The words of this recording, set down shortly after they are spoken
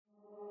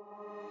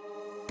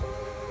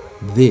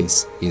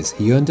This is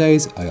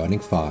Hyundai's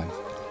IONIQ 5,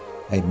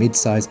 a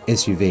mid-size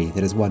SUV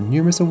that has won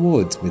numerous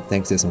awards with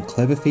thanks to some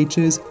clever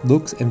features,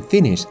 looks and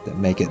finish that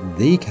make it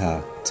the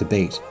car to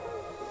beat.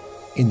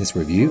 In this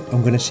review,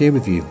 I'm going to share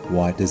with you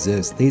why it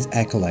deserves these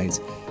accolades,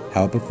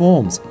 how it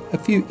performs, a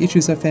few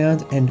issues I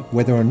found and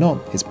whether or not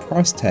its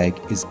price tag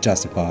is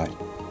justified.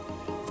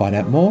 Find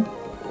out more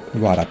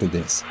right after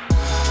this.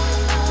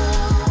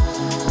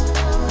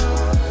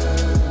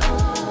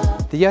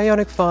 The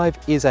IONIQ 5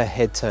 is a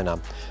head turner.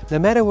 No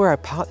matter where I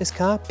park this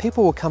car,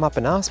 people will come up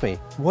and ask me,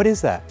 what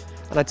is that?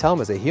 And I tell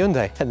them it's a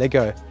Hyundai and they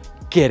go,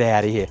 get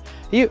out of here.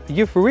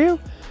 You for real?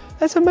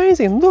 That's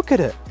amazing, look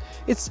at it.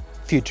 It's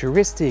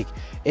futuristic.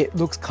 It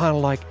looks kind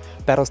of like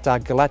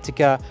Battlestar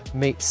Galactica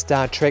meets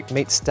Star Trek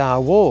meets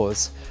Star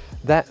Wars.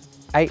 That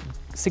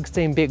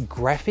 16-bit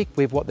graphic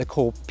with what they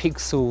call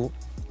pixel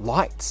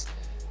lights.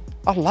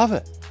 I love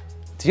it.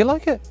 Do you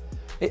like it?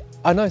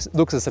 I know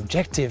looks are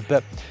subjective,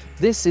 but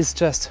this is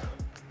just,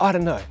 I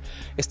don't know.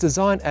 It's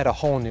designed at a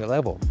whole new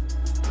level.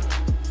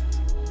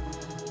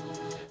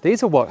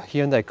 These are what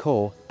Hyundai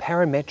call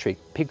parametric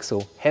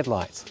pixel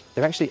headlights.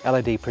 They're actually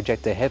LED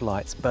projector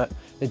headlights, but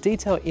the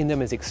detail in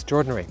them is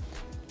extraordinary.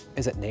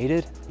 Is it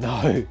needed?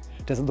 No.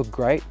 Does it look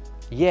great?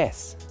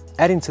 Yes.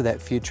 Adding to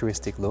that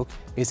futuristic look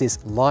is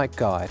this light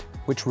guide,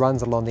 which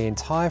runs along the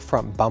entire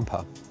front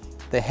bumper.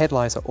 The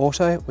headlights are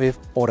auto with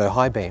auto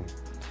high beam.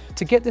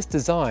 To get this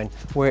design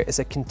where it's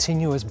a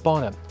continuous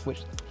bonnet,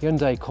 which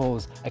Hyundai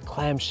calls a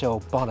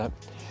clamshell bonnet,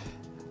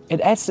 it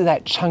adds to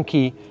that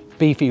chunky,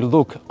 beefy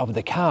look of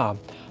the car.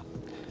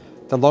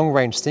 The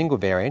long-range single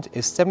variant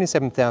is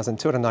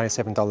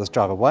 $77,297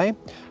 drive away,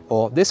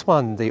 or this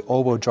one, the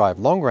all-wheel drive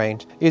long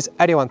range, is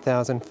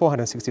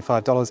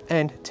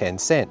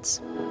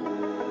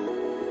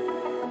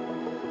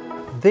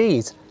 $81,465.10.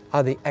 These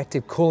are the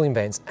active cooling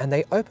vents, and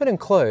they open and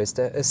close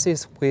to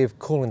assist with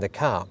cooling the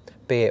car,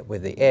 be it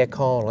with the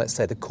aircon, let's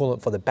say the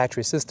coolant for the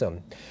battery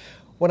system.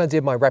 When I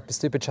did my rapid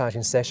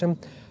supercharging session,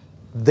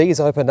 these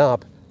opened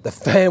up, the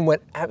fan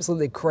went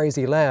absolutely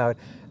crazy loud,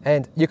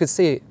 and you could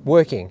see it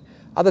working.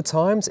 Other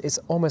times, it's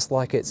almost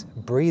like it's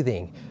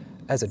breathing.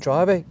 As a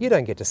driver, you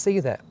don't get to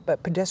see that,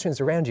 but pedestrians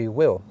around you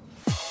will.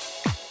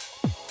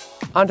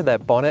 Under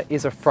that bonnet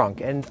is a frunk,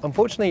 and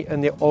unfortunately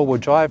in the all-wheel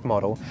drive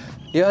model,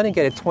 you only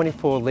get a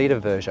 24-litre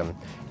version.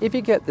 If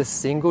you get the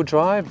single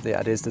drive,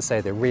 that is to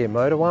say the rear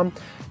motor one,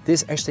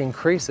 this actually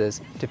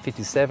increases to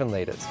 57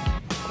 litres.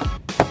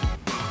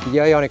 The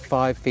IONIQ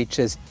 5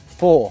 features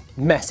 4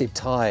 massive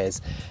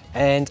tyres,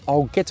 and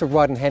I'll get to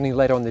ride and handling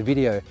later on in the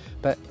video,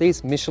 but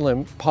these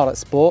Michelin Pilot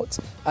Sports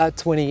are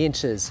 20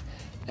 inches.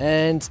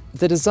 And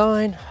the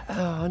design,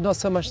 not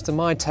so much to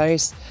my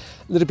taste,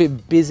 a little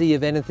bit busy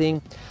if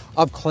anything.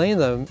 I've cleaned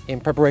them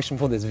in preparation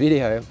for this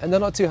video, and they're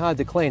not too hard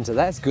to clean, so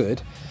that's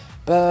good.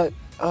 But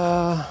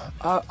I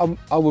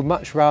would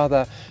much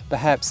rather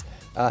perhaps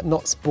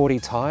not sporty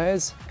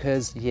tyres,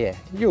 because yeah,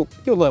 you'll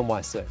learn why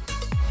soon.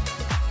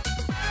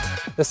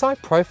 The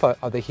side profile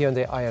of the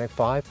Hyundai IONIQ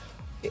 5,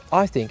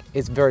 I think,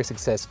 is very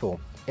successful.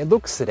 It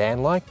looks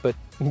sedan-like, but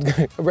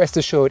rest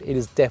assured it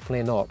is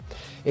definitely not.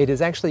 It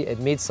is actually a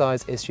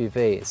mid-size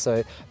SUV,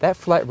 so that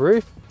flat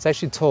roof is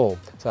actually tall.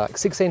 So like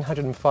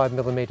 1605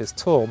 millimeters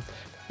tall.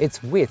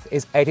 Its width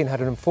is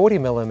 1840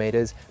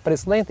 millimeters, but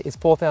its length is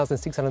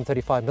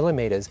 4635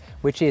 millimeters,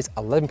 which is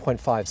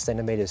 11.5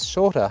 centimeters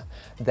shorter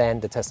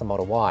than the Tesla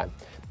Model Y.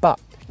 But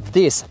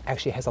this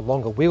actually has a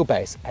longer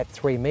wheelbase at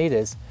 3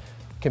 meters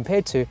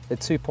compared to the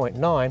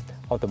 2.9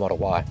 of the Model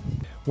Y.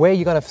 Where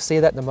you're going to see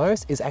that the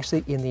most is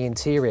actually in the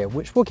interior,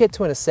 which we'll get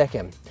to in a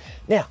second.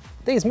 Now,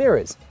 these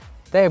mirrors,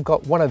 they have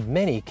got one of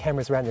many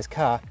cameras around this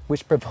car,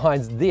 which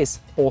provides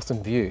this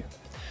awesome view.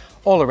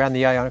 All around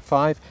the IONIQ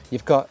 5,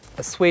 you've got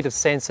a suite of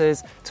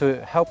sensors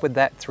to help with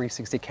that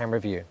 360 camera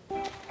view.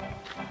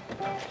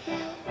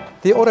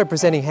 The auto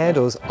presenting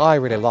handles I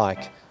really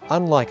like.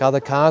 Unlike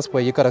other cars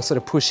where you've got to sort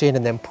of push in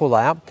and then pull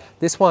out,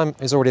 this one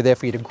is already there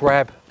for you to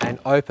grab and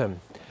open.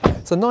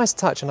 It's a nice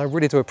touch and I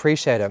really do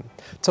appreciate it.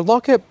 To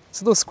lock it,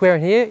 it's a little square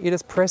in here, you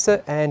just press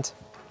it and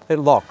it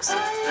locks.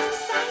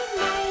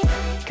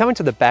 Coming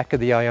to the back of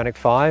the IONIQ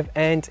 5,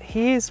 and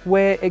here's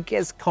where it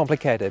gets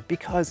complicated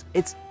because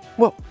it's,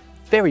 well,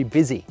 very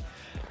busy.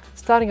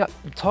 Starting up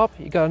top,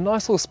 you got a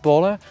nice little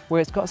spoiler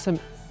where it's got some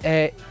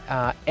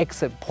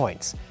exit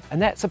points,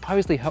 and that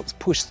supposedly helps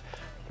push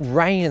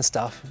rain and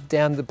stuff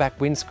down the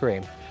back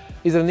windscreen.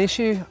 Is it an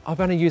issue?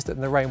 I've only used it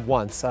in the rain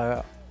once,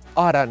 so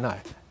I don't know.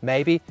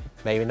 Maybe,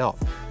 maybe not.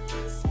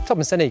 Top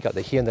and center, you got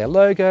the Hyundai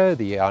logo,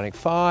 the IONIQ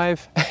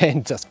 5,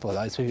 and just for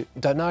those who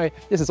don't know,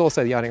 this is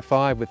also the IONIQ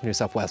 5 with New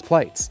South Wales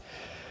plates.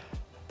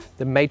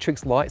 The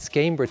matrix light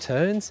scheme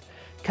returns,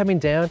 coming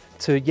down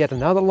to yet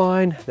another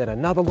line, then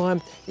another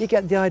line. You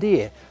get the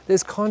idea.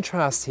 There's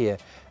contrast here.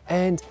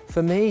 And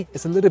for me,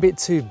 it's a little bit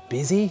too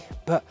busy,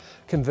 but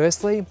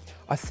conversely,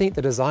 I think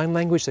the design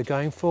language they're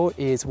going for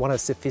is one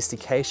of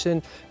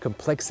sophistication,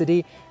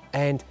 complexity,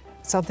 and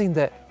something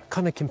that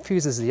kind of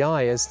confuses the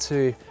eye as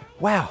to,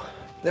 wow,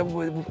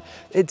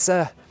 it's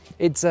a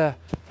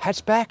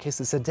hatchback, it's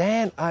a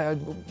sedan, I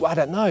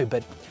don't know,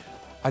 but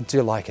I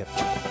do like it.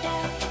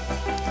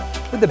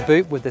 With the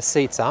boot, with the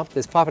seats up,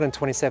 there's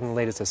 527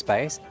 litres of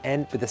space,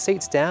 and with the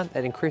seats down,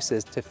 that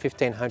increases to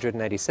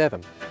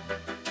 1,587.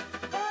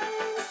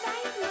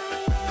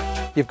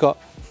 You've got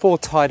 4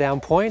 tie-down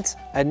points,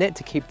 a net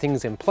to keep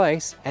things in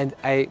place, and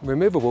a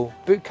removable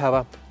boot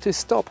cover to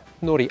stop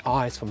naughty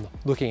eyes from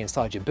looking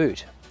inside your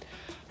boot.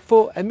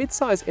 For a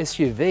mid-size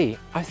SUV,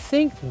 I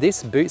think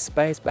this boot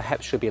space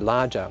perhaps should be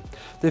larger.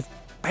 They've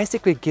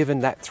basically given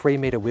that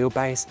 3-metre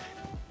wheelbase,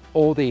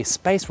 or the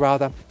space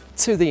rather,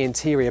 to the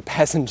interior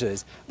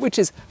passengers, which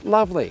is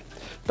lovely.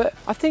 But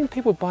I think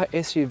people buy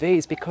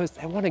SUVs because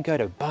they want to go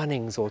to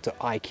Bunnings or to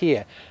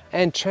IKEA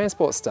and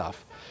transport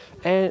stuff.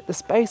 And the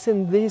space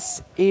in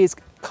this is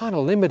kind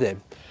of limited.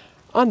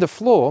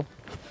 Underfloor,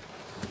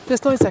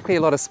 there's not exactly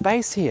a lot of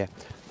space here.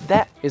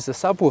 That is the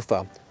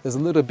subwoofer. There's a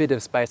little bit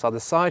of space either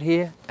side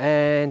here,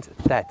 and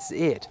that's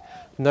it.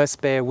 No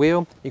spare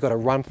wheel, you've got a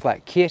run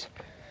flat kit.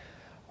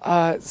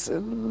 It's a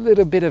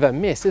little bit of a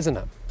miss, isn't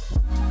it?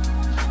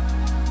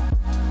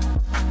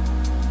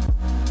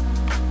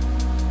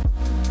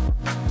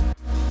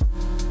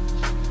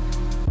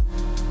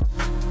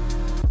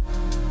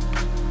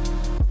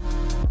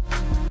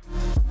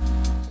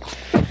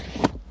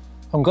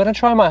 I'm gonna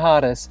try my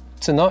hardest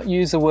to not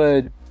use the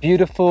word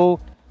beautiful,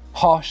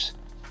 posh,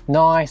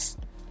 nice,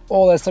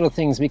 all those sort of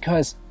things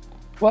because,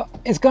 well,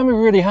 it's gonna be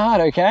really hard,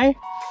 okay?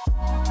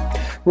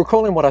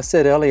 Recalling what I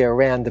said earlier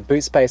around the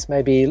boot space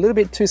may be a little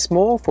bit too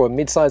small for a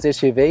mid-size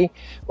SUV,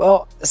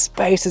 well, the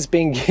space has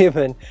been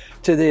given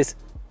to this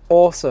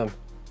awesome,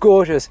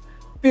 gorgeous,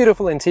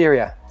 beautiful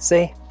interior.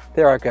 See,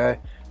 there I go.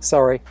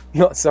 Sorry,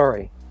 not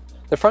sorry.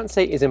 The front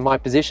seat is in my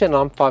position,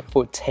 I'm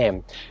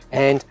 5'10",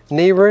 and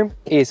knee room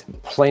is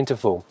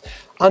plentiful.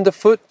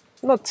 Underfoot,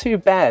 not too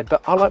bad,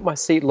 but I like my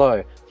seat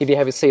low. If you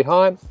have your seat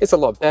high, it's a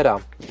lot better.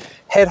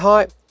 Head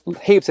height,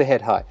 heaps of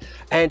head height.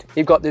 And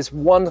you've got this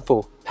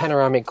wonderful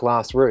panoramic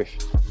glass roof.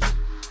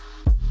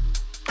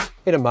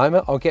 In a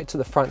moment, I'll get to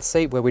the front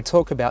seat where we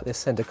talk about this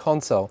center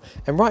console.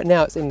 And right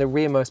now it's in the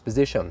rearmost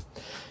position.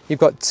 You've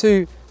got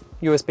 2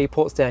 USB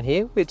ports down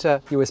here, which are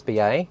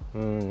USB-A,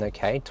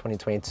 okay,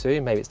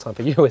 2022, maybe it's time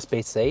for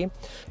USB-C.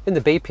 In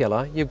the B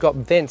pillar, you've got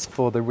vents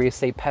for the rear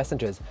seat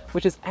passengers,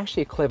 which is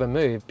actually a clever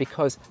move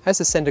because as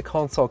the center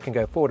console can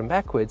go forward and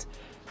backwards,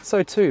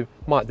 so too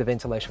might the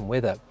ventilation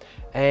with it.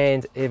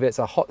 And if it's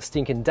a hot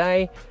stinking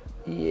day,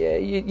 yeah,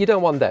 you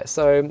don't want that,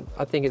 so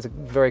I think it's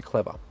very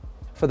clever.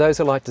 For those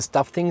who like to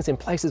stuff things in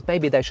places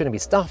maybe they shouldn't be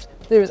stuffed,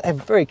 there is a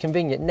very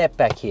convenient net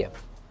back here.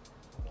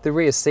 The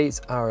rear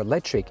seats are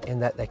electric in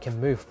that they can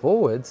move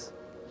forwards.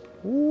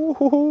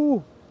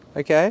 Ooh,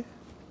 okay,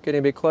 getting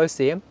a bit close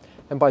here.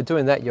 And by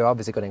doing that, you're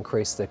obviously going to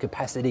increase the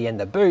capacity in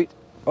the boot.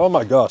 Oh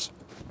my gosh,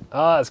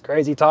 it's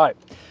crazy tight.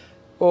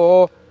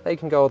 Or they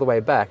can go all the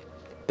way back.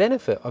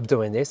 Benefit of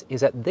doing this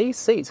is that these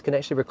seats can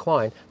actually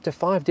recline to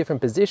 5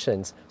 different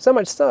positions. So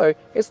much so,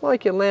 it's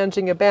like you're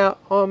lounging about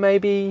or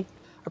maybe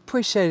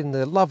appreciating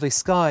the lovely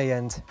sky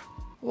and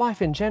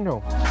life in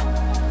general.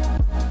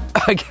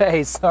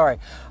 Okay, sorry,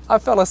 I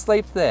fell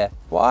asleep there.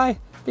 Why?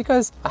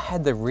 Because I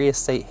had the rear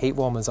seat heat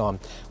warmers on,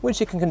 which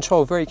you can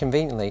control very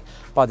conveniently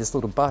by this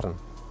little button.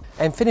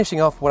 And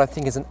finishing off what I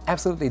think is an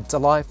absolutely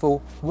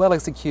delightful,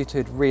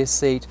 well-executed rear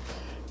seat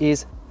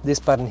is this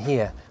button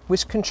here,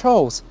 which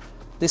controls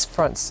this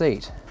front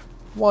seat.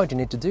 Why do you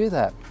need to do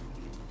that?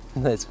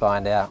 Let's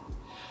find out.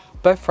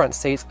 Both front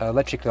seats are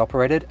electrically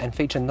operated and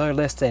feature no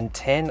less than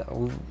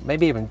 10,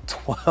 maybe even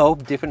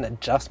 12 different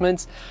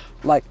adjustments,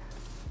 like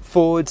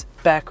forwards,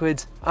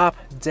 backwards, up,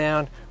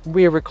 down,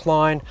 rear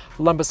recline,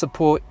 lumbar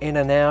support in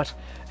and out,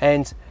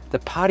 and the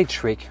party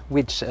trick,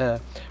 which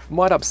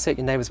might upset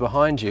your neighbours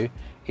behind you,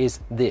 is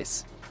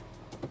this.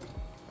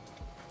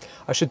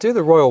 I should do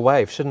the royal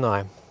wave, shouldn't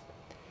I?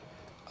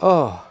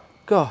 Oh,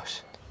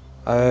 gosh.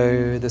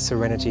 Oh, the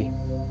serenity.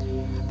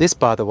 This,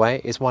 by the way,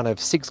 is one of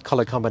 6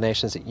 colour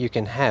combinations that you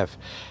can have.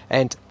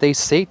 And these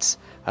seats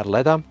are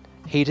leather,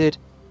 heated,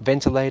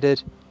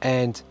 ventilated,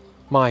 and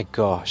my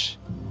gosh,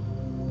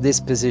 this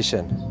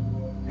position.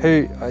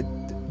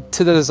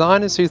 To the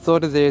designers who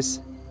thought of this,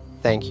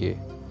 thank you.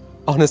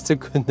 Honest to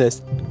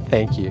goodness,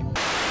 thank you.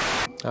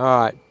 All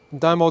right,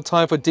 no more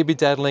time for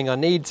dibby-daddling. I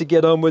need to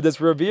get on with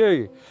this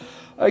review.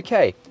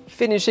 Okay,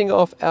 finishing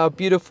off our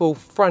beautiful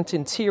front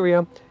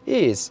interior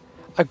is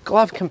a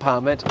glove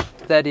compartment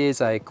that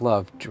is a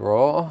glove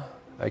drawer,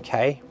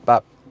 okay,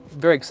 but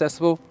very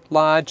accessible,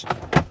 large.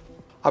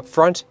 Up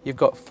front, you've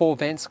got 4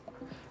 vents.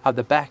 At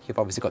the back, you've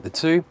obviously got the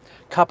 2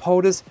 cup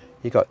holders.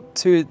 You've got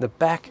 2 in the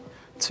back,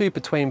 2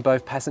 between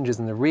both passengers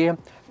in the rear,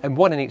 and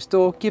 1 in each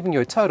door, giving you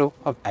a total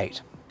of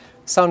 8.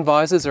 Sun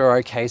visors are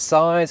okay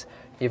size.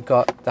 You've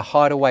got the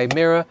hideaway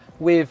mirror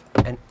with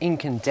an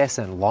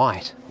incandescent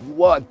light.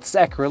 What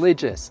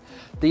sacrilegious!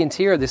 The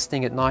interior of this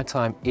thing at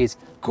nighttime is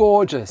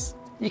gorgeous.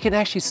 You can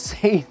actually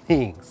see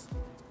things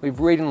with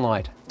reading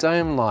light,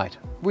 dome light,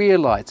 rear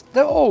lights.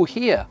 They're all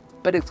here,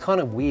 but it's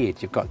kind of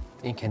weird. You've got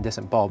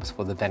incandescent bulbs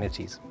for the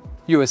vanities.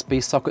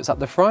 USB sockets up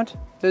the front,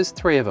 there's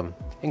 3 of them,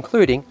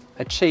 including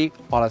a Qi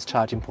wireless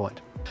charging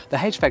point. The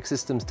HVAC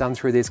system's done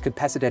through this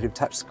capacitive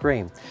touch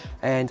screen,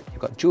 and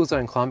you've got dual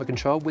zone climate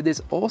control with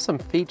this awesome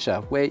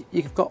feature where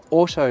you've got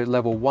auto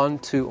level 1,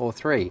 2 or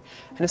 3.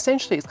 And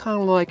essentially it's kind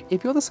of like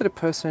if you're the sort of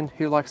person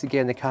who likes to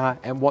get in the car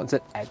and wants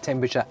it at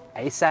temperature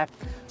ASAP,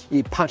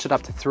 you punch it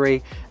up to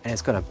 3 and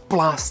it's going to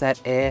blast that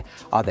air,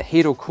 either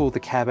heat or cool the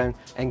cabin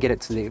and get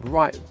it to the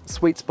right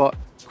sweet spot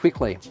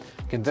quickly.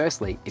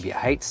 Conversely, if you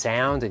hate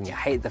sound and you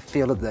hate the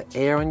feel of the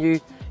air on you,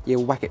 you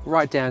whack it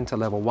right down to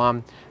level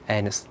 1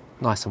 and it's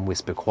nice and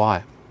whisper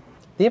quiet.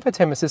 The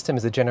infotainment system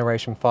is a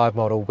Generation 5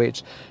 model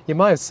which you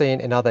might have seen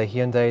in other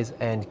Hyundais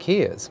and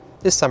Kias.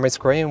 This summary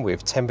screen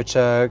with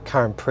temperature,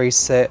 current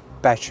preset,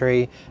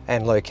 battery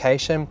and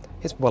location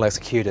is well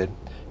executed.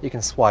 You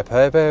can swipe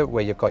over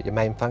where you've got your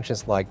main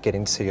functions like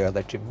getting to your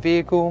electric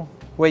vehicle,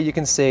 where you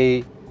can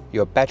see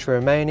your battery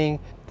remaining,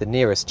 the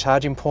nearest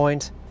charging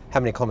point,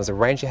 how many kilometers of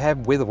range you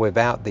have with or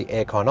without the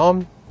aircon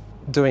on,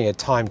 doing a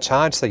time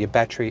charge so your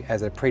battery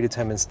has a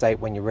predetermined state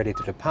when you're ready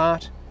to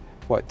depart,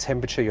 what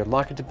temperature you'd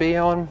like it to be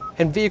on,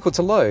 and vehicle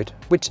to load,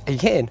 which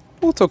again,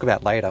 we'll talk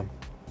about later.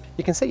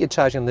 You can set your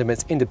charging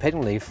limits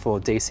independently for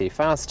DC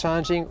fast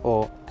charging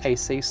or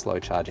AC slow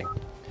charging.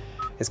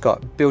 It's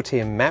got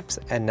built-in maps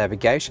and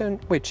navigation,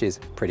 which is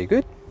pretty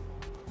good.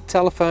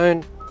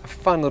 Telephone, a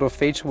fun little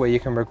feature where you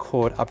can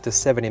record up to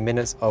 70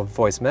 minutes of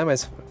voice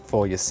memos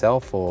for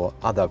yourself or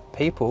other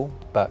people,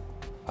 but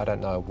I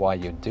don't know why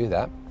you'd do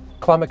that.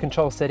 Climate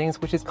control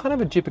settings, which is kind of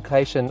a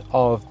duplication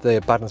of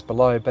the buttons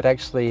below, but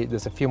actually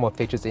there's a few more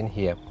features in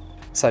here,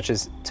 such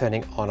as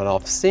turning on and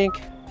off sync,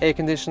 air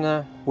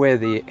conditioner, where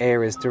the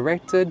air is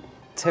directed,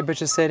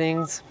 temperature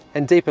settings,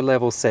 and deeper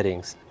level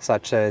settings,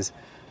 such as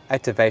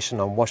activation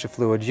on washer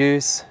fluid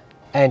use,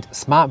 and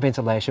smart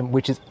ventilation,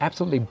 which is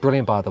absolutely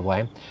brilliant by the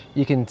way.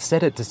 You can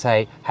set it to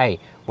say, hey,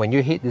 when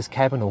you heat this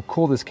cabin or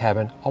cool this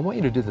cabin, I want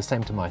you to do the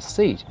same to my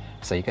seat.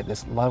 So you get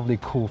this lovely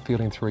cool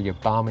feeling through your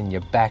bum and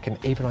your back and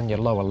even on your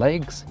lower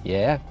legs.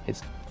 Yeah,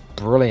 it's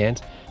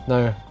brilliant.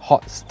 No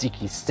hot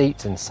sticky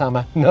seats in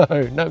summer.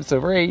 No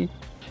siree.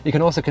 You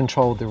can also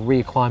control the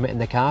rear climate in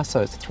the car,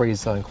 so it's a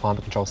 3-zone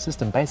climate control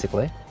system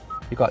basically.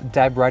 You've got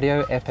DAB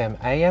radio, FM,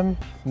 AM,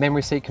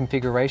 memory seat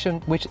configuration,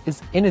 which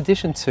is in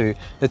addition to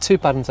the 2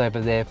 buttons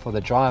over there for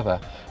the driver.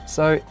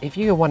 So if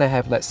you want to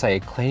have, let's say, a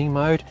cleaning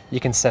mode,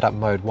 you can set up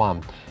mode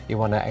 1. You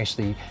want to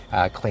actually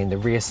clean the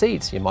rear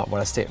seats, you might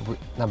want to set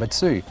number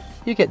 2.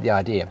 You get the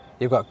idea.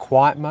 You've got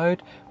quiet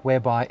mode,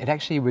 whereby it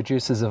actually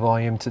reduces the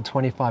volume to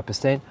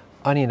 25%,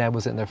 only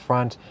enables it in the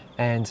front,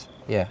 and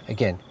yeah,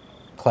 again,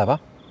 clever.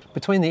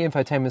 Between the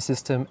infotainment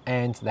system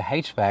and the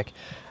HVAC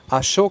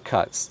are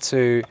shortcuts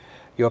to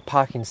your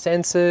parking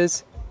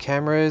sensors,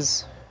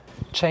 cameras,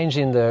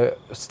 changing the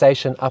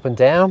station up and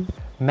down.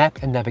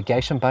 Map and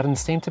navigation buttons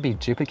seem to be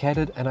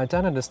duplicated and I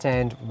don't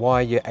understand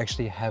why you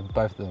actually have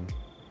both of them.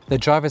 The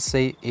driver's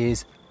seat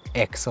is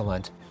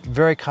excellent,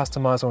 very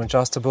customizable and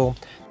adjustable.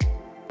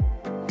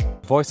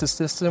 Voice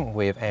assistant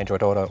with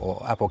Android Auto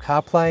or Apple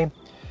CarPlay,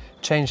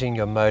 changing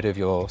your mode of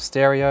your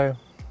stereo,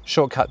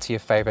 shortcut to your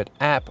favorite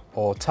app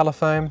or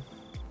telephone,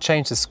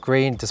 change the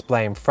screen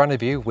display in front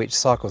of you, which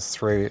cycles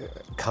through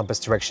compass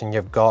direction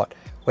you've got,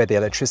 where the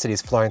electricity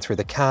is flowing through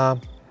the car.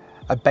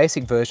 A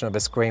basic version of a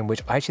screen,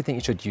 which I actually think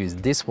you should use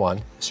this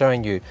one,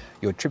 showing you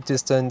your trip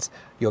distance,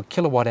 your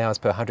kilowatt hours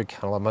per 100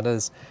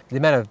 kilometers, the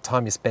amount of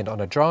time you spend on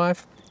a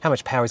drive, how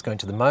much power is going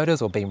to the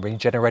motors or being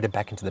regenerated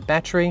back into the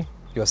battery,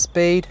 your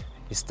speed,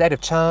 your state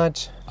of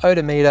charge,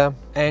 odometer,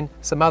 and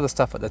some other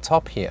stuff at the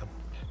top here.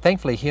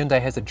 Thankfully,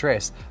 Hyundai has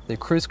addressed the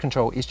cruise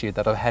control issue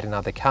that I've had in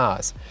other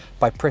cars.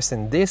 By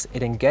pressing this,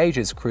 it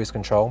engages cruise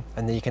control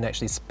and then you can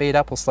actually speed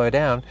up or slow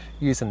down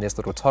using this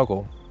little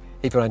toggle.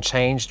 If you want to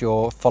change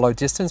your follow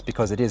distance,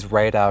 because it is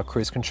radar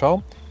cruise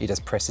control, you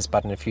just press this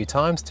button a few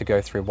times to go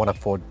through 1 of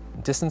 4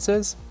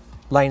 distances.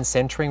 Lane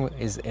centering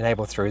is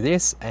enabled through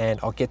this, and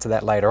I'll get to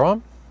that later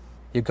on.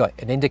 You've got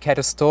an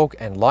indicator stalk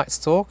and light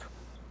stalk,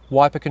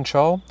 wiper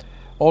control,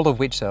 all of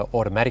which are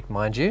automatic,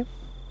 mind you.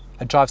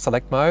 A drive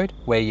select mode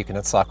where you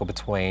can cycle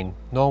between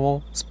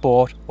normal,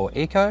 sport or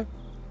eco,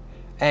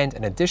 and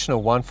an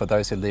additional one for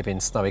those who live in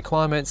snowy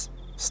climates,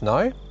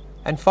 snow.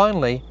 And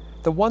finally,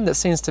 the one that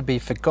seems to be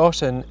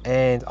forgotten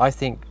and I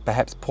think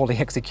perhaps poorly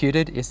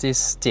executed is this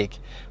stick,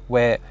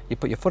 where you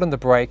put your foot on the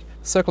brake,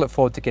 circle it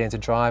forward to get into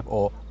drive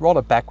or roll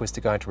it backwards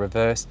to go into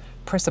reverse,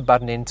 press the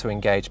button in to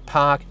engage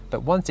park,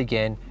 but once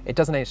again, it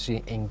doesn't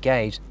actually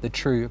engage the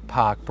true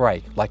park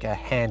brake, like a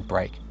hand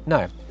brake.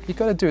 No, you've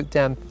got to do it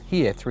down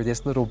here through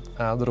this little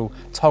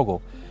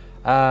toggle.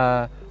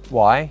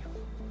 Why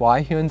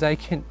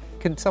Hyundai?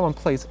 Can someone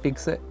please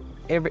fix it?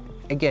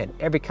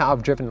 Every car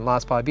I've driven in the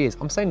last 5 years,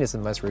 I'm saying this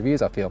in most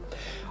reviews I feel,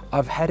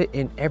 I've had it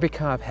in every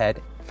car I've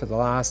had for the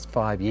last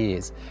 5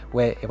 years,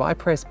 where if I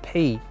press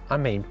P, I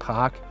mean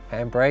park,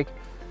 handbrake,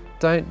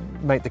 don't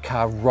make the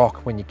car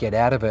rock when you get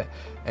out of it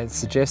and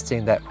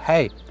suggesting that,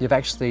 hey, you've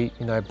actually,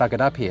 buggered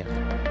up here.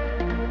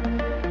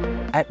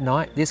 At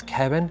night, this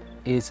cabin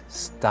is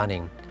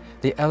stunning.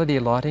 The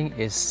LED lighting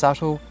is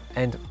subtle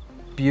and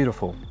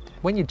beautiful.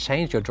 When you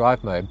change your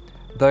drive mode,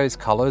 those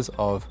colors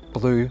of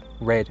blue,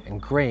 red and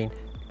green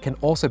can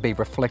also be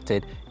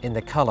reflected in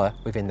the colour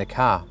within the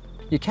car.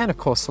 You can of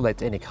course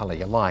select any colour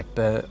you like,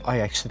 but I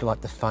actually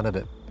like the fun of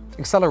it.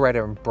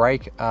 Accelerator and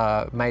brake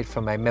are made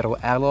from a metal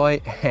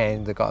alloy,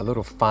 and they've got a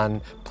little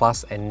fun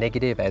plus and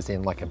negative, as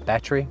in like a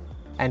battery.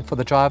 And for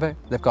the driver,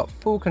 they've got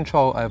full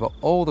control over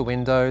all the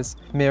windows,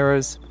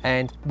 mirrors,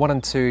 and 1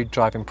 and 2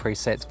 driving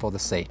presets for the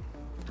seat.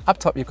 Up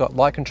top you've got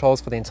light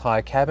controls for the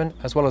entire cabin,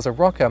 as well as a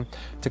rocker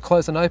to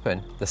close and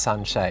open the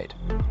sunshade.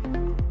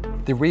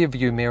 The rear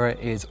view mirror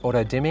is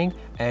auto dimming,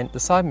 and the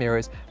side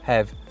mirrors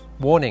have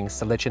warnings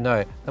to let you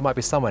know there might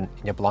be someone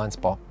in your blind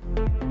spot.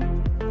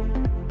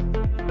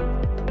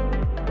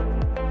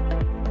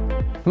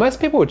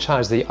 Most people would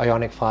charge the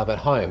IONIQ 5 at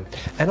home,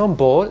 and on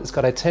board it's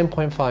got a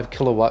 10.5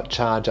 kilowatt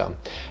charger.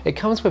 It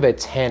comes with a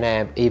 10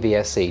 amp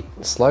EVSE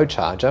slow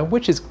charger,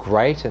 which is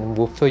great and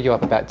will fill you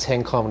up about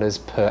 10 kilometers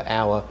per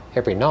hour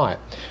every night.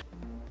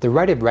 The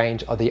rated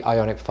range of the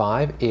IONIQ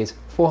 5 is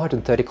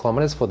 430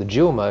 kilometers for the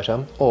dual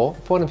motor or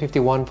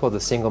 451 for the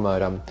single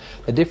motor.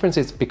 The difference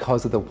is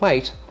because of the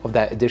weight of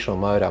that additional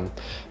motor.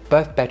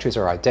 Both batteries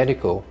are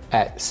identical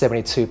at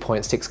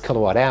 72.6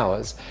 kilowatt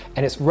hours,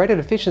 and its rated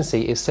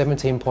efficiency is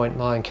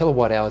 17.9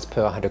 kilowatt hours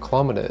per 100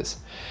 kilometers.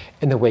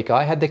 In the week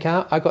I had the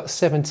car, I got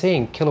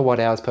 17 kilowatt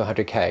hours per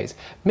 100 k's,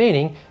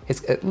 meaning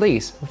it's at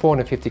least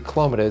 450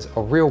 kilometers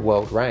of real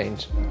world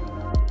range.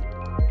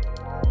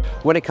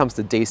 When it comes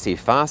to DC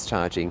fast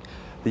charging,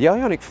 the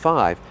IONIQ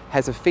 5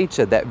 has a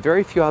feature that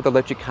very few other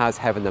electric cars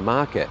have in the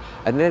market,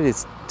 and that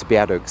is to be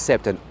able to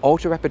accept an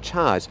ultra rapid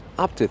charge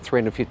up to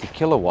 350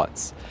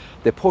 kilowatts.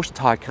 The Porsche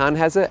Taycan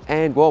has it,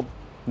 and well,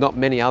 not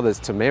many others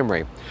to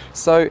memory.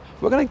 So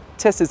we're going to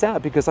test this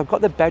out because I've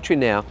got the battery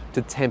now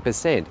to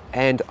 10%,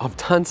 and I've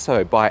done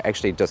so by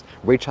actually just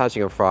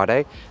recharging on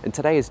Friday, and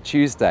today is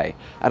Tuesday,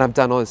 and I've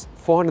done almost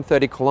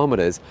 430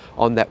 kilometers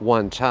on that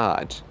one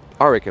charge.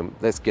 I reckon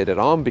let's get it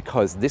on,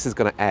 because this is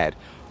going to add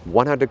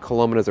 100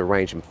 kilometers of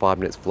range in 5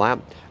 minutes flat,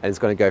 and it's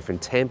going to go from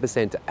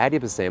 10% to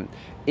 80%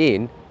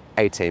 in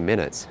 18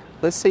 minutes.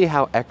 Let's see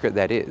how accurate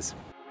that is.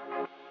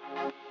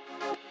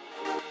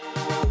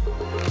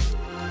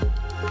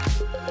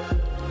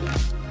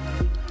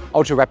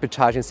 Ultra rapid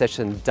charging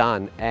session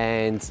done,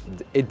 and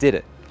it did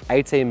it.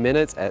 18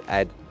 minutes,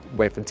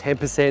 went from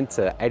 10%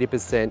 to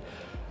 80%,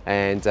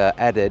 and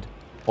added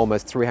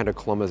almost 300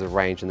 kilometers of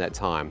range in that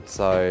time.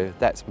 So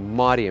that's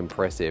mighty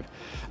impressive.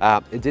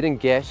 It didn't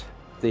get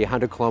the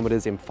 100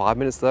 kilometers in 5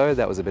 minutes though.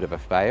 That was a bit of a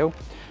fail.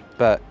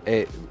 But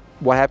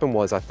what happened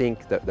was, I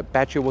think that the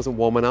battery wasn't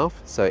warm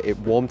enough, so it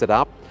warmed it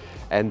up,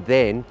 and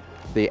then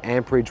the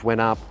amperage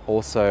went up,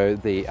 also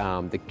the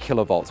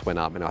kilovolts went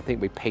up, and I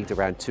think we peaked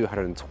around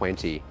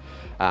 220.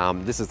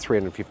 This is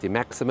 350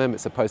 maximum. It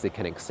supposedly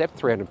can accept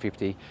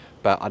 350,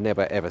 but I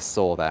never ever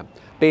saw that.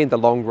 Being the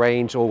long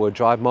range all-wheel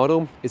drive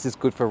model, is this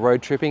good for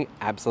road tripping?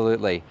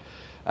 Absolutely.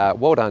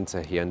 Well done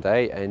to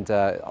Hyundai, and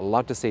I'd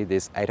love to see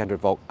this 800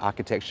 volt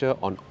architecture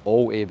on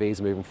all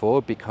EVs moving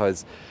forward,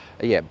 because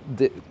yeah,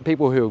 the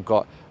people who have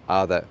got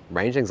either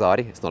range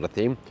anxiety, it's not a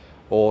thing,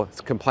 or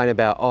complain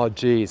about, oh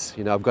geez,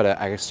 you know, I've got to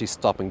actually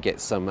stop and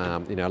get some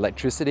you know,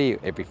 electricity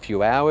every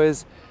few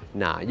hours.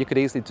 Nah, you could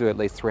easily do at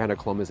least 300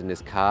 kilometers in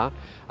this car,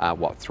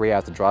 3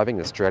 hours of driving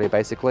in Australia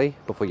basically,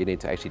 before you need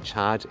to actually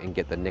charge and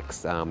get the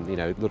next you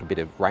know, little bit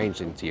of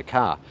range into your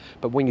car.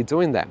 But when you're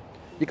doing that,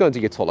 you're going to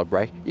do your toilet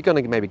break, you're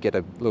going to maybe get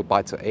a little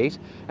bite to eat,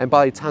 and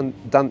by the time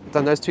done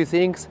those two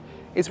things,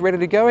 it's ready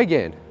to go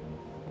again.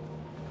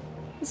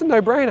 It's a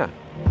no-brainer.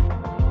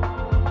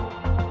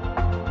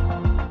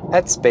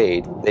 At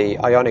speed, the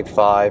IONIQ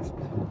 5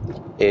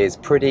 is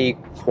pretty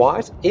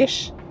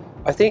quiet-ish.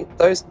 I think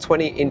those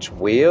 20-inch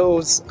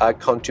wheels are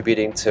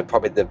contributing to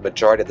probably the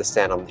majority of the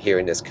sound I'm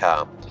hearing in this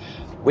car.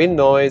 Wind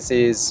noise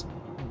is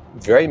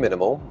very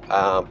minimal,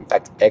 in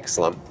fact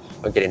excellent.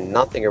 I'm getting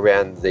nothing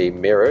around the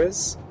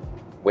mirrors,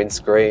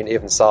 windscreen,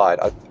 even side.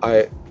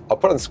 I'll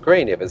put on the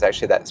screen if it's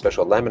actually that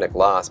special laminate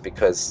glass,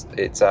 because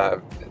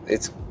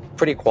it's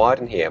pretty quiet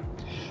in here.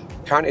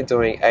 Currently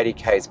doing 80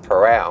 k's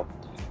per hour,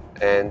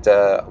 and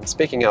I'm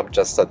speaking up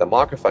just so the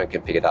microphone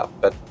can pick it up,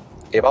 but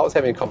if I was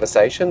having a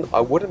conversation,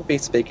 I wouldn't be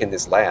speaking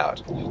this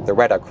loud. The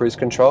radar cruise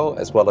control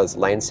as well as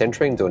lane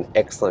centering do an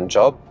excellent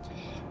job.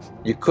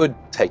 You could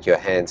take your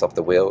hands off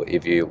the wheel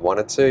if you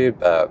wanted to,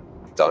 but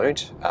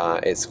don't.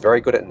 It's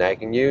very good at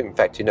nagging you. In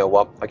fact, you know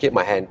what? I get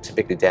my hand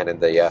typically down in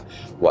the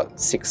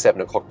 6,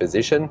 7 o'clock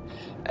position,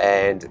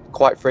 and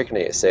quite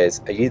frequently it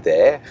says, "Are you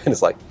there?" And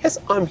it's like, yes,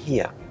 I'm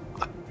here.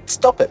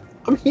 Stop it.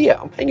 I'm here,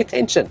 I'm paying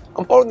attention,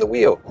 I'm holding the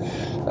wheel.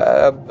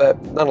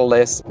 But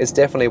nonetheless, it's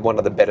definitely one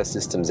of the better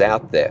systems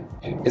out there.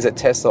 Is it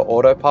Tesla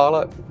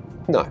Autopilot?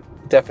 No,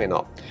 definitely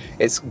not.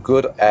 It's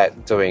good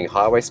at doing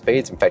highway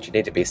speeds. In fact, you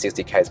need to be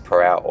 60 k's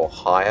per hour or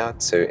higher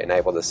to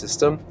enable the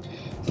system.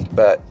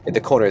 But if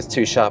the corner is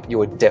too sharp, you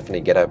would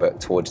definitely get over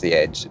towards the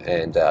edge,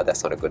 and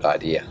that's not a good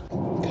idea.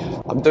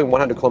 I'm doing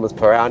 100 kilometers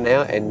per hour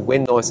now, and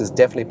wind noise has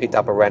definitely picked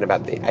up around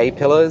about the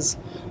A-pillars.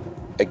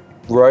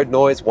 Road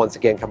noise once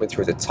again coming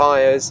through the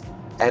tires,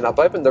 and I've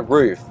opened the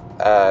roof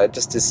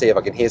just to see if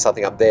I can hear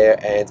something up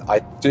there, and I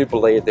do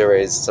believe there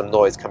is some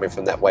noise coming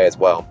from that way as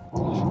well.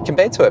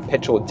 Compared to a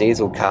petrol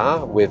diesel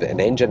car with an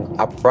engine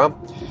up front,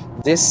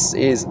 this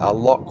is a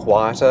lot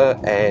quieter,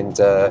 and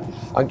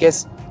I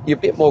guess you're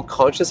a bit more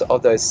conscious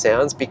of those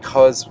sounds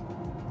because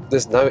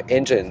there's no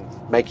engine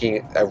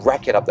making a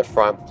racket up the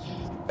front,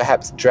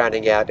 perhaps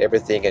drowning out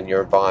everything in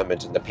your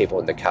environment and the people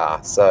in the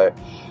car. So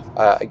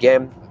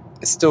again,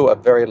 it's still a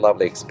very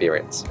lovely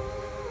experience.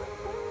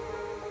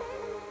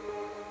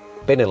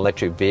 Being an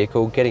electric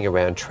vehicle, getting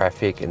around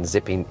traffic and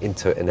zipping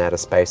into and out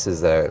of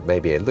spaces that are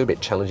maybe a little bit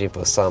challenging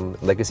for some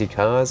legacy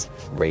cars,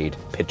 read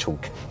petrol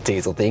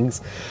diesel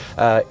things,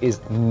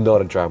 is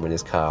not a drama in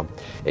this car.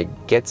 It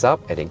gets up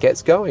and it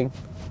gets going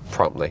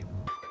promptly.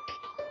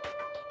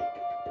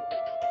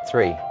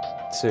 3,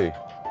 2,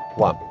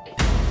 1.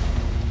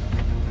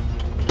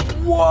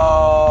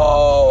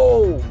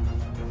 Whoa!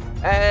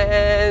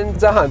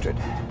 And 100.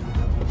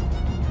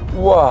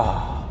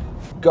 Whoa!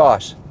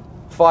 Gosh.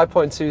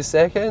 5.2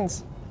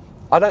 seconds.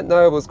 I don't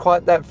know it was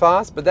quite that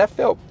fast, but that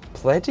felt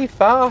plenty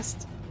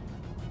fast.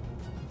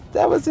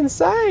 That was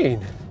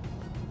insane.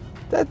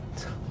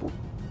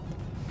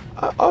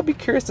 I'll be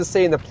curious to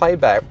see in the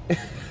playback,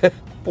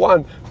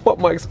 one, what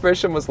my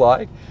expression was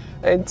like,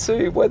 and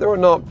two, whether or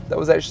not that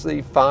was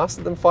actually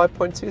faster than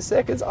 5.2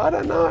 seconds. I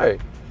don't know.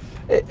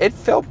 It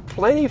felt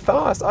plenty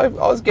fast. I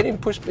was getting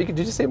pushed. Did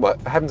you see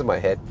what happened to my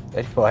head?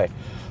 Anyway,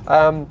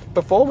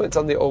 performance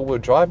on the all-wheel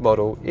drive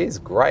model is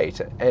great,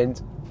 and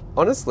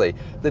honestly,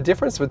 the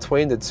difference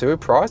between the two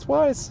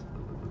price-wise,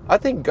 I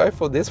think go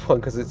for this one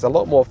because it's a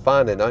lot more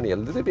fun and only a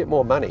little bit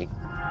more money.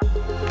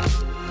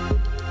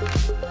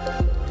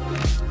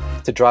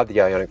 To drive the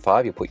IONIQ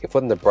 5, you put your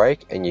foot on the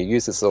brake and you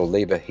use this little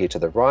lever here to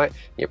the right,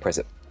 you press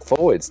it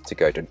forwards to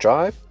go to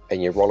drive,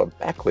 and you roll it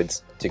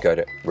backwards to go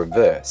to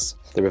reverse.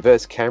 The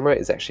reverse camera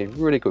is actually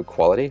really good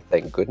quality,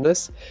 thank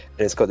goodness,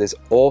 and it's got this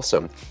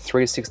awesome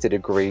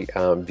 360-degree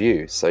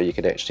view, so you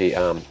can actually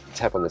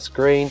tap on the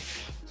screen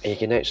and you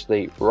can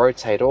actually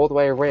rotate all the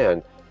way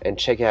around and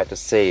check out to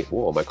see,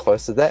 oh, am I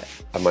close to that?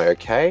 Am I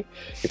okay?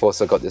 You've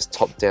also got this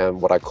top-down,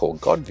 what I call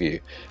God view.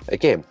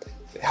 Again,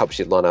 it helps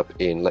you line up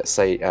in, let's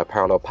say,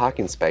 parallel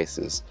parking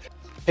spaces.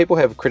 People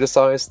have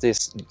criticized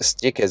this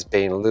stick as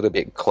being a little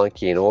bit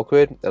clunky and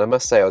awkward, and I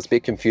must say I was a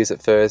bit confused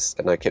at first,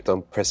 and I kept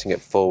on pressing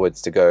it forwards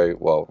to go,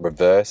 well,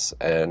 reverse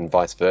and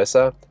vice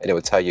versa, and it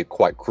would tell you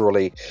quite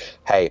cruelly,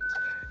 hey,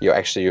 you're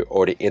actually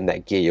already in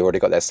that gear, you already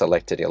got that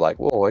selected. You're like,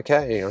 whoa,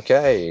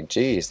 okay,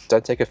 geez,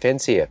 don't take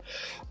offense here.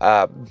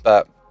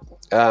 But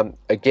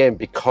again,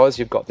 because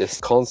you've got this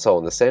console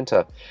in the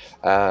center,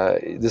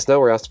 there's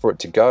nowhere else for it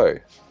to go.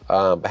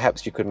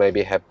 Perhaps you could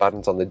maybe have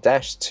buttons on the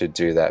dash to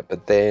do that,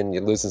 but then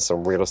you're losing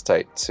some real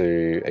estate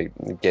to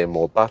get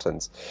more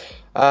buttons.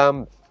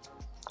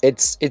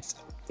 It's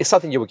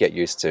something you will get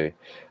used to,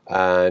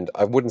 and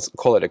I wouldn't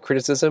call it a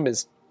criticism.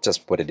 It's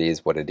just what it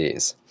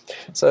is.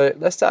 So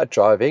let's start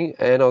driving,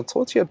 and I'll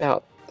talk to you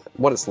about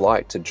what it's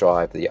like to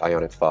drive the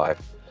IONIQ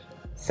 5.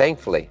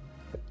 Thankfully,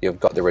 you've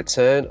got the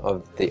return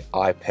of the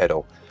I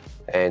pedal,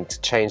 and to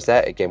change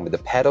that again with the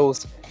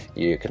pedals,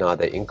 you can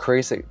either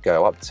increase it,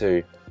 go up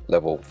to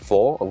level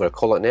 4, I'm going to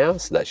call it now,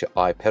 so that's your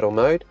I pedal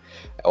mode,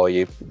 or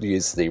you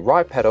use the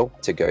right pedal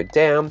to go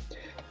down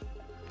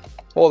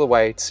all the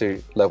way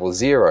to level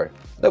 0.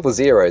 Level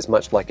 0 is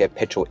much like a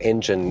petrol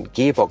engine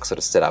gearbox sort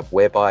of setup,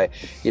 whereby,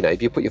 you know,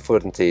 if you put your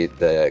foot into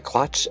the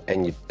clutch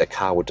and the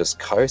car will just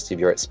coast if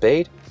you're at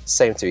speed.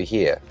 Same through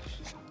here.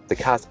 The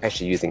car's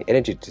actually using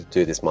energy to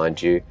do this,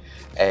 mind you,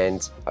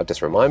 and I'll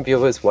just remind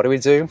viewers, what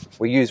do?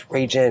 We use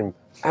regen,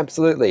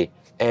 absolutely.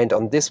 And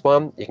on this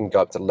one, you can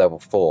go up to level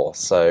 4.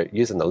 So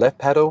using the left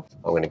pedal,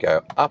 I'm going to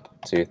go up,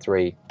 2,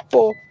 3,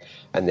 4,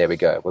 and there we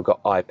go. We've got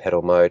I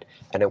pedal mode,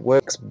 and it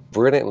works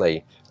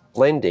brilliantly,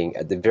 blending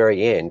at the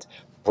very end,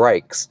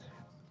 brakes,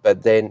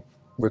 but then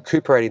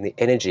recuperating the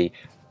energy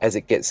as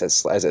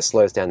it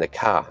slows down the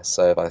car.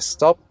 So if I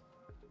stop,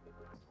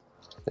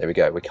 there we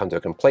go, we come to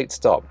a complete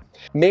stop.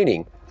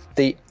 Meaning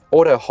the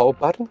auto hold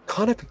button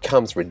kind of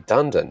becomes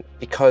redundant,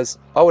 because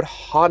I would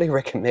highly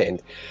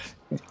recommend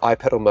I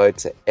pedal mode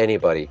to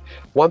anybody.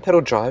 One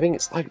pedal driving,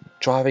 it's like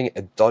driving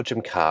a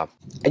Dodgem car,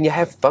 and you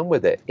have fun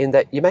with it in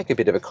that you make a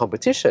bit of a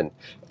competition.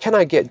 Can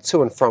I get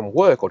to and from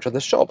work or to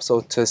the shops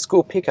or to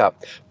school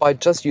pickup by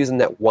just using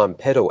that one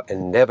pedal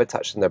and never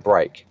touching the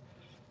brake?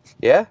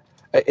 Yeah,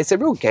 it's a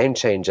real game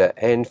changer,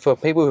 and for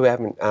people who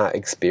haven't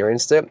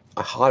experienced it,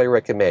 I highly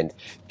recommend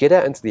get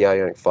out into the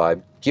IONIQ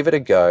 5, give it a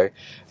go,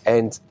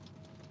 and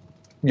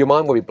your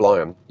mind will be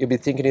blown. You'll be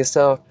thinking to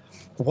yourself,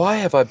 why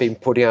have I been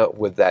putting out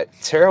with that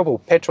terrible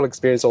petrol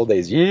experience all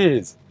these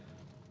years?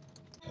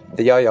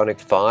 The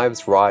IONIQ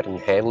 5's ride and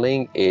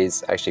handling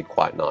is actually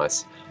quite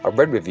nice. I've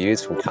read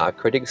reviews from car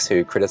critics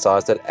who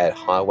criticised it at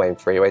highway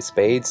and freeway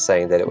speeds,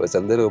 saying that it was a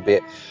little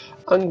bit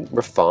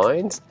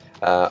unrefined,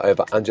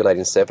 over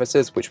undulating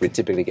surfaces, which we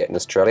typically get in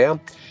Australia.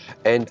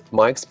 And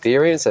my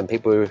experience and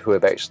people who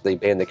have actually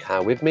been in the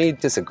car with me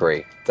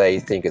disagree. They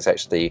think it's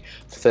actually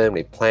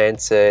firmly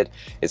planted,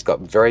 it's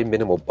got very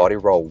minimal body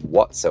roll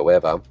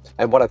whatsoever.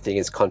 And what I think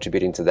is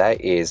contributing to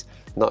that is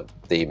not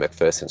the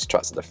McPherson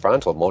struts at the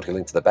front or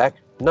multi-link to the back.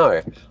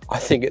 No, I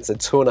think it's a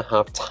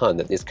 2.5 ton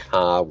that this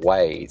car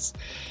weighs.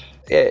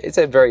 Yeah, it's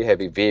a very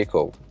heavy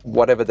vehicle.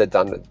 Whatever they've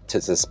done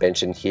to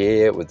suspension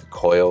here with the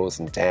coils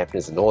and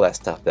dampeners and all that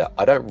stuff that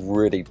I don't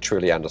really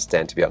truly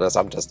understand, to be honest.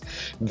 I'm just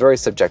very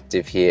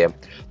subjective here.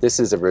 This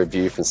is a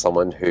review from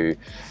someone who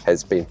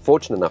has been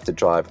fortunate enough to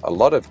drive a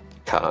lot of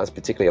cars,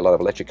 particularly a lot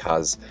of electric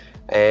cars,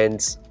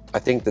 and I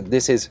think that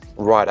this is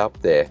right up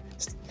there.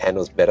 It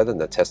handles better than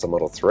the Tesla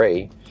Model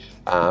 3.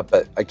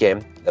 But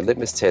again, the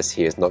litmus test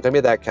here is not going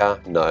to be that car.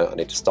 No, I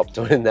need to stop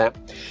doing that.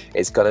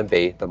 It's going to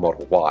be the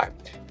Model Y.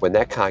 When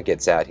that car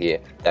gets out here,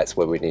 that's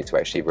where we need to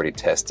actually really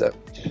test it.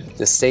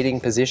 The seating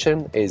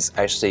position is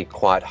actually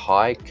quite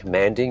high,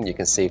 commanding. You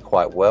can see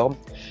quite well.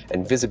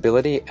 And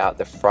visibility out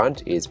the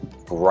front is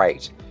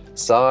great.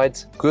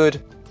 Sides,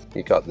 good.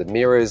 You've got the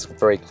mirrors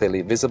very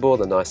clearly visible.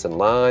 They're nice and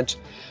large.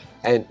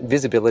 And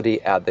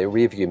visibility out the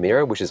rear view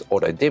mirror, which is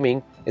auto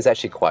dimming, is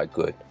actually quite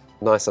good.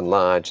 Nice and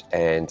large,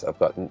 and I've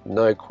got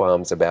no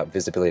qualms about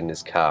visibility in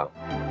this car.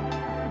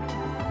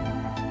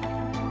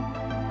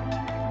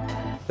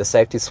 The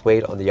safety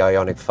suite on the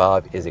IONIQ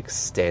 5 is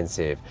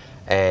extensive,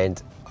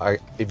 and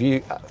if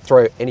you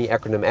throw any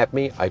acronym at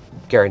me, I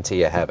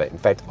guarantee you have it. In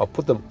fact, I'll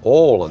put them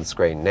all on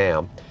screen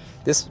now.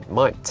 This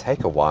might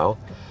take a while,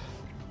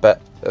 but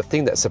the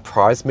thing that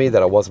surprised me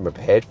that I wasn't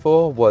prepared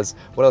for was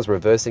when I was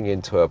reversing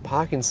into a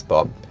parking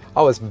spot,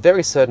 I was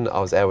very certain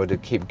I was able to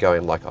keep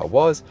going like I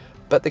was,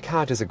 but the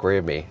car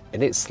disagreed with me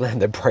and it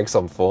slammed the brakes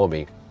on for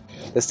me.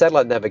 The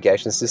satellite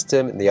navigation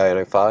system in the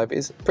IONIQ 5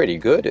 is pretty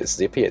good. It's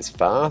zippy, it's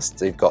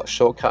fast. You've got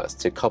shortcuts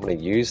to commonly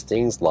use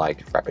things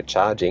like rapid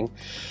charging.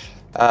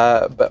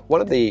 But one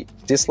of the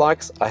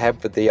dislikes I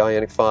have with the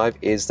IONIQ 5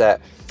 is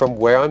that from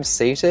where I'm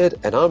seated,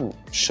 and I'm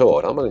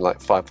short, I'm only like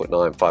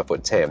 5'9",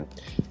 5'10",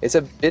 it's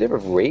a bit of a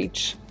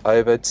reach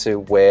over to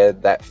where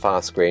that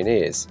far screen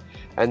is.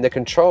 And the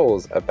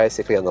controls are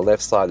basically on the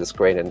left side of the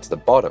screen and to the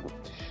bottom.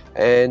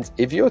 And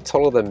if you're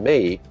taller than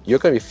me, you're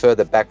going to be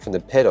further back from the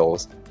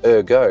pedals,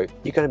 ergo,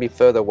 you're going to be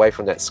further away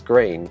from that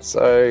screen.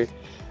 So,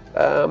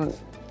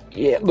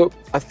 yeah, look,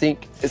 I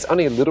think it's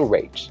only a little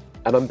reach,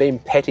 and I'm being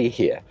petty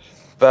here.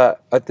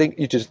 But I think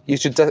you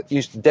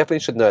definitely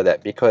should know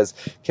that, because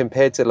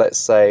compared to, let's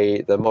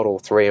say, the Model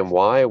 3 and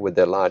Y with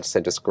the large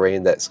center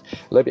screen that's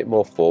a little bit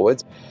more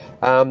forwards,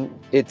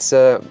 it's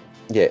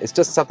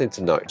just something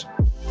to note.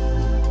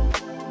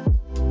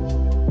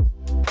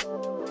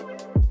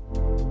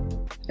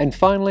 And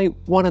finally,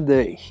 one of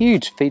the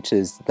huge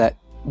features that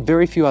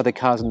very few other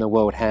cars in the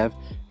world have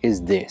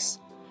is this: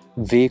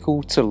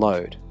 vehicle to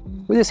load.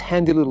 With this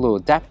handy little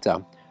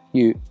adapter,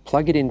 you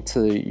plug it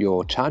into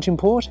your charging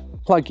port,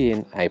 plug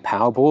in a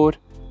power board,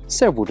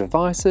 several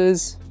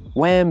devices,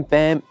 wham,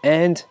 bam,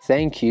 and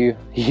thank you,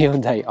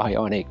 Hyundai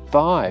IONIQ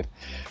 5.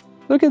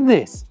 Look at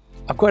this.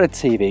 I've got a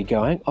TV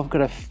going, I've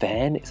got a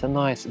fan, it's a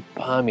nice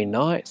balmy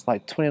night, it's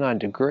like 29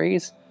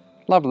 degrees,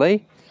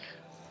 lovely.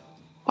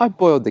 I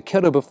boiled the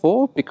kettle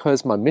before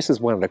because my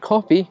missus wanted a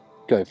coffee,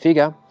 go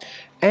figure,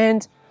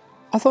 and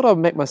I thought I'd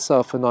make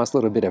myself a nice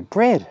little bit of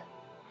bread,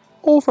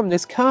 all from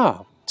this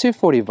car.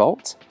 240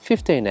 volts,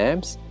 15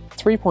 amps,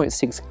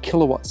 3.6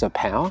 kilowatts of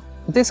power.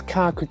 This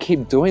car could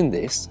keep doing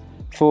this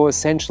for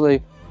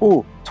essentially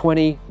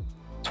 20,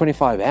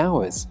 25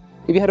 hours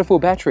if you had a full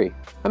battery.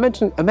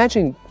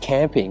 Imagine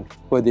camping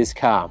with this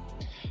car.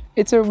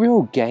 It's a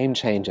real game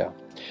changer.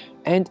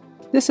 And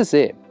this is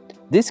it.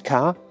 This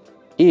car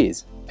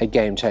is a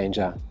game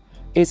changer.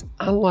 It's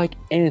unlike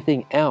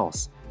anything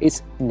else.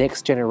 It's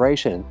next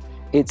generation.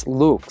 Its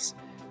looks,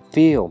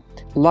 feel,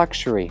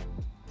 luxury,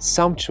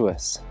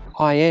 sumptuous,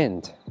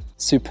 high-end,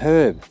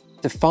 superb,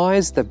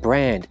 defies the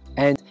brand,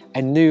 and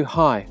a new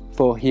high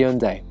for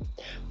Hyundai.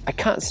 I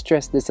can't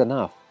stress this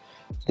enough.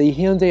 The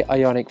Hyundai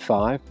IONIQ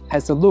 5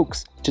 has the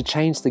looks to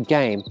change the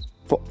game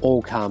for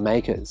all car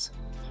makers.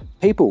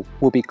 People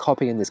will be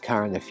copying this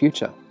car in the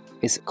future.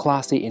 Its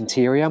classy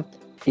interior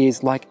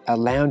is like a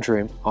lounge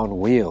room on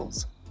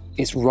wheels.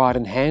 Its ride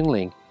and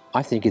handling,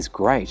 I think, is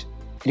great.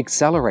 It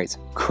accelerates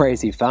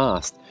crazy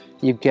fast.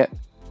 You get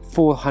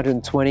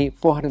 420,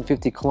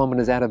 450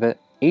 kilometers out of it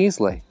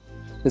easily.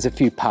 There's a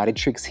few party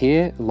tricks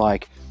here,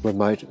 like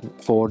remote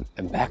forward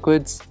and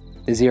backwards,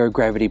 the zero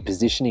gravity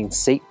positioning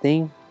seat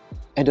thing,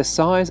 and a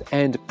size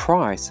and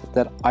price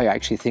that I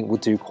actually think will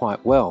do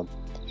quite well.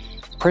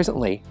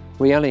 Presently,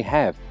 we only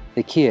have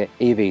the Kia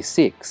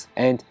EV6,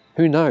 and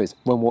who knows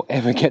when we'll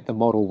ever get the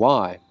Model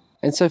Y.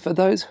 And so for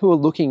those who are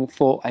looking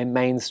for a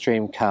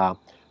mainstream car,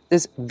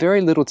 there's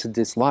very little to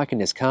dislike in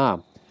this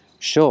car.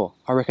 Sure,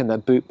 I reckon the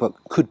boot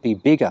could be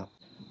bigger.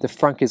 The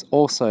frunk is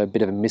also a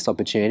bit of a missed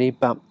opportunity,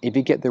 but if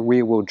you get the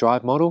rear-wheel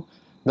drive model,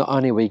 not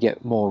only will you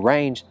get more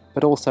range,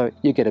 but also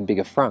you get a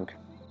bigger frunk.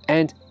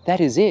 And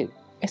that is it.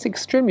 It's an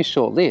extremely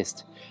short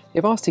list.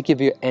 If I was to give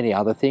you any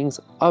other things,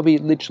 I'll be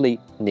literally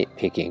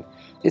nitpicking.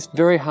 It's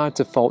very hard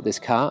to fault this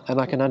car, and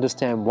I can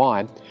understand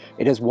why.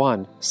 It has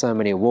won so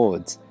many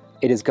awards.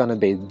 It is going to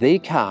be the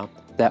car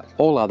that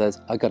all others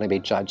are going to be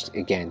judged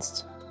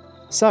against.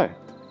 So,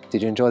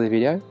 did you enjoy the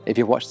video? If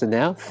you've watched it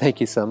now, thank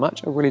you so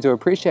much. I really do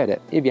appreciate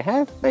it. If you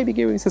have, maybe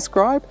give me a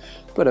subscribe.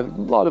 Got a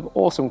lot of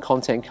awesome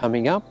content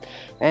coming up.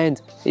 And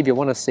if you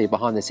want to see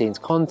behind the scenes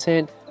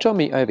content, join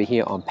me over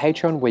here on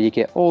Patreon, where you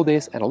get all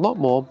this and a lot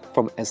more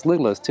from as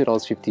little as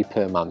 $2.50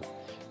 per month.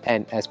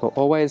 And as per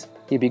always,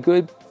 you be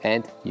good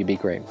and you be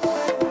green.